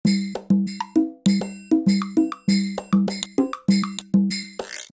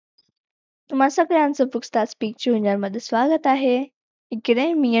तुम्हा सगळ्यांचं बुक्सटा स्पीक ज्युनियरमध्ये स्वागत आहे. इकडे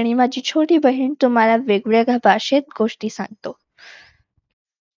मी आणि माझी छोटी बहीण तुम्हाला वेगवेगळ्या भाषेत गोष्टी सांगतो.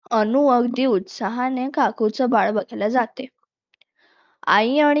 अनु अगदी उत्साहाने काकूचं बाळ बघायला जाते.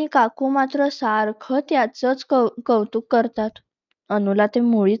 आई आणि काकू मात्र सारखं त्याचंच कौतुक करतात. अनुला ते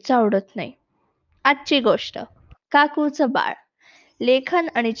मुळीच आवडत नाही. आजची गोष्ट, काकूचं बाळ. लेखन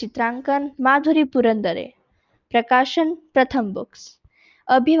आणि चित्रांकन माधुरी पुरंदरे. प्रकाशन प्रथम बुक्स.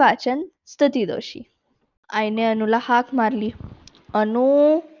 अभिवाचन स्तुती दोषी. आईने अनुला हाक मारली. अनु,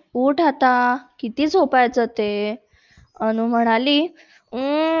 उठ आता, किती झोपायचं ते? अनु म्हणाली,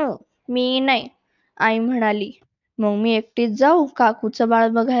 मी नाही. आई म्हणाली, मग मी एकटीच जाऊ काकूचं बाळ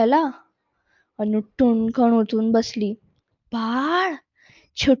बघायला? अनु टुणकन उठून बसली. बाळ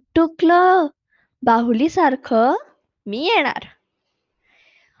छुटुकलं, बाहुलीसारखं? मी येणार.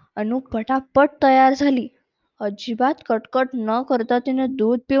 अनु पटापट तयार झाली. अजिबात कटकट न करता तिने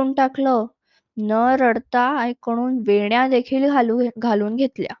दूध पिऊन टाकलं. न रडता आईकडून वेण्या देखील घालून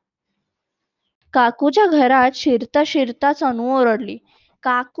घेतल्या. काकूच्या घरात शिरता शिरताच अनु ओरडली,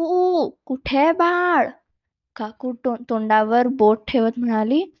 काकू, कुठे बाळ? काकू तोंडावर बोट ठेवत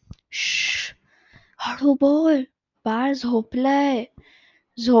म्हणाली, श्श, हळू बोल, बाळ झोपलंय.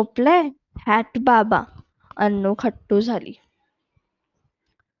 झोपलंय? हॅट बाबा. अनु खट्टू झाली.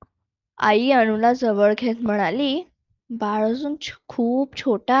 आई अनुला जवळ घेत म्हणाली, बाळ अजून खूप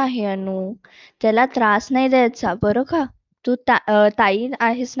छोटा आहे अनु, त्याला त्रास नाही द्यायचा बरं का? तू ताई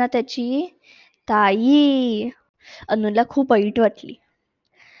आहेस ना त्याची? ताई. अनुला खूप वाईट वाटली.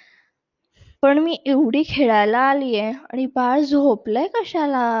 पण मी एवढी खेळायला आलीये आणि बाळ झोपलंय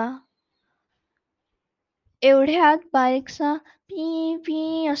कशाला? एवढ्यात बारीकसा पी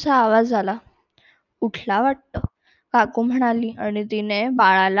पी असा आवाज आला. उठला वाटतं, काकू म्हणाली आणि तिने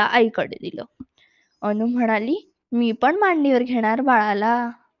बाळाला आईकडे दिलं. अनु म्हणाली, मी पण मांडीवर घेणार बाळाला.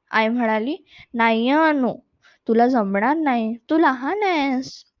 आई म्हणाली, नाही अनु, तुला जमणार नाही, तू लहान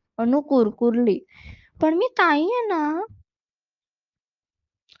आहेस. अनु कुरकुरली, पण मी ताई आहे ना.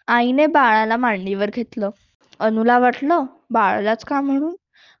 आईने बाळाला मांडीवर घेतलं. अनुला वाटलं, बाळालाच का म्हणून,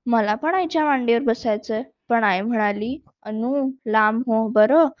 मला पण आईच्या मांडीवर बसायचंय. पण आई म्हणाली, अनु, लांब हो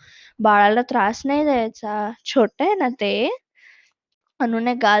बरं, बाळाला त्रास नाही द्यायचा, छोटं आहे ना ते.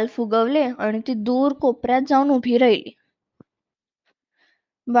 अनुने गाल फुगवले आणि ती दूर कोपऱ्यात जाऊन उभी राहिली.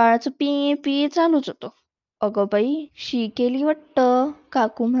 बाळाचं पी पी चालूच होतं. अगं बाई, शी केली वाटतं,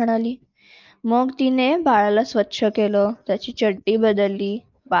 काकू म्हणाली. मग तिने बाळाला स्वच्छ केलं, त्याची चड्डी बदलली.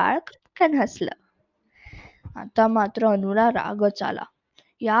 बाळ खटकन हसलं. आता मात्र अनुला रागच आला.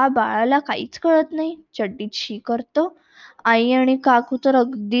 या बाळाला काहीच कळत नाही, चड्डीत शी करतं. आई आणि काकू तर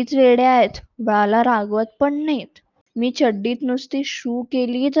अगदीच वेड्या आहेत, बाळाला रागवत पण नाहीत. मी चड्डीत नुसती शू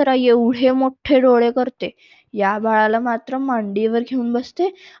केली तर एवढे मोठे डोळे करते. या बाळाला मात्र मांडीवर घेऊन बसते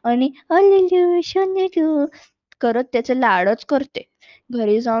आणि अलिलू शोनिलू करत त्याचे लाडच करते.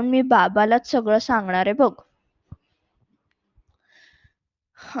 घरी जाऊन मी बाबालाच सगळं सांगणार आहे बघ.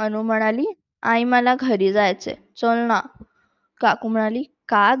 अनु म्हणाली, आई मला घरी जायचंय, चल ना. काकू म्हणाली,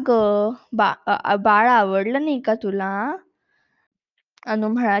 का ग, बाळ आवडलं नाही का तुला? अनु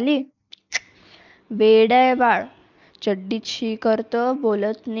म्हणाली, वेड आहे बाळ, चड्डीत शी करतं,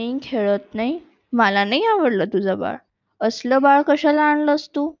 बोलत नाही, खेळत नाही. मला नाही आवडलं तुझं बाळ. असलं बाळ कशाला आणलंस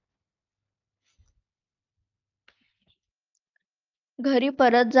तू? घरी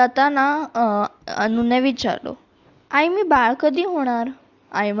परत जाताना अनुने विचारलं, आई मी बाळ कधी होणार?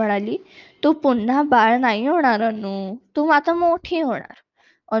 आई म्हणाली, तू पुन्हा बाळ नाही होणार अनु, तू आता मोठी होणार.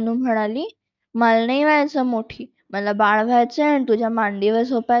 अनु म्हणाली, मला नाही व्हायचं मोठी, मला बाळ व्हायचंय आणि तुझ्या मांडीवर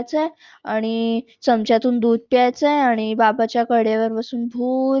झोपायचंय आणि चमच्यातून दूध प्यायचंय आणि बाबाच्या कडेवर बसून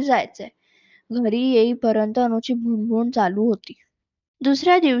भूर जायचंय. घरी येईपर्यंत अनुची भुणभुण चालू होती.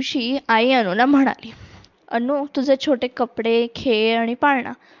 दुसऱ्या दिवशी आई अनुला म्हणाली, अनु, तुझे छोटे कपडे, खेळ आणि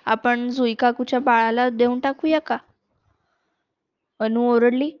पाळणा आपण जुई काकूच्या बाळाला देऊन टाकूया का? अनु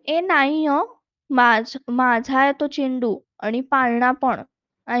ओरडली, ए नाही माझा आहे तो चेंडू आणि पाळणा पण.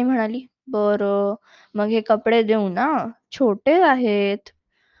 आई म्हणाली, बरं, मग हे कपडे देऊ ना, छोटे आहेत.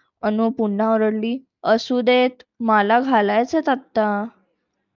 अनु पुन्हा ओरडली, असू देत, मला घालायचेत आत्ता.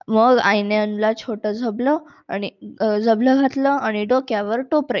 मग आईने अनुला छोटं झबलं घातलं आणि डोक्यावर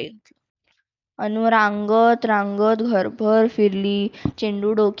टोपरे घातलं. अनु रांगत रांगत घरभर फिरली.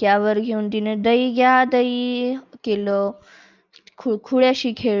 चेंडू डोक्यावर घेऊन तिने दही घ्या दही केलं.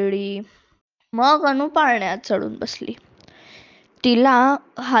 खुळखुळ्याशी खेळली. मग अनु पाळण्यात चढून बसली. तिला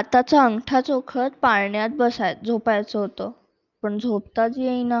हाताचा अंगठा चोखत पाळण्यात झोपायचं होतं, पण झोपताच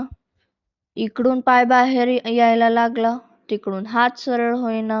येईना. इकडून पाय बाहेर यायला लागला, तिकडून हात सरळ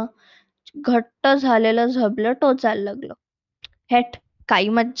होईना. घट्ट झालेलं झबलं टोचायला लागलं. हेट, काही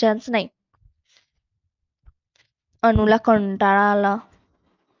मज्जाच नाही. अनुला कंटाळा आला.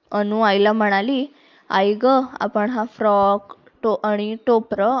 अनु आईला म्हणाली, आई ग, आपण हा फ्रॉक आणि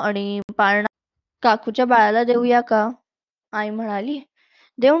टोपरं आणि पाळणा काकूच्या बाळाला देऊया का? आई म्हणाली,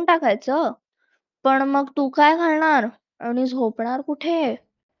 देऊन टाकायचं, पण मग तू काय घालणार आणि झोपणार कुठे?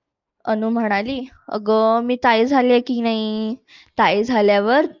 अनु म्हणाली, अगं मी ताई झाली की नाही? ताई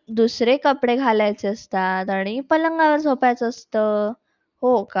झाल्यावर दुसरे कपडे घालायचे असतात आणि पलंगावर झोपायचं असतं.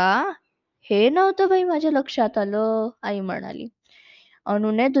 हो का? हे नव्हतं बाई माझ्या लक्षात आलं, आई म्हणाली.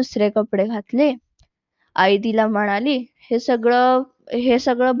 अनुने दुसरे कपडे घातले. आई तिला म्हणाली, हे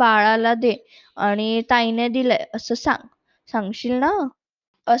सगळं बाळाला दे आणि ताईने दिलंय असं सांगशील ना?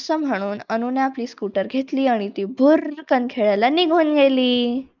 असं म्हणून अनुने आपली स्कूटर घेतली आणि ती भुर्रकन खेळायला निघून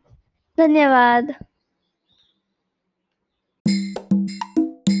गेली. धन्यवाद.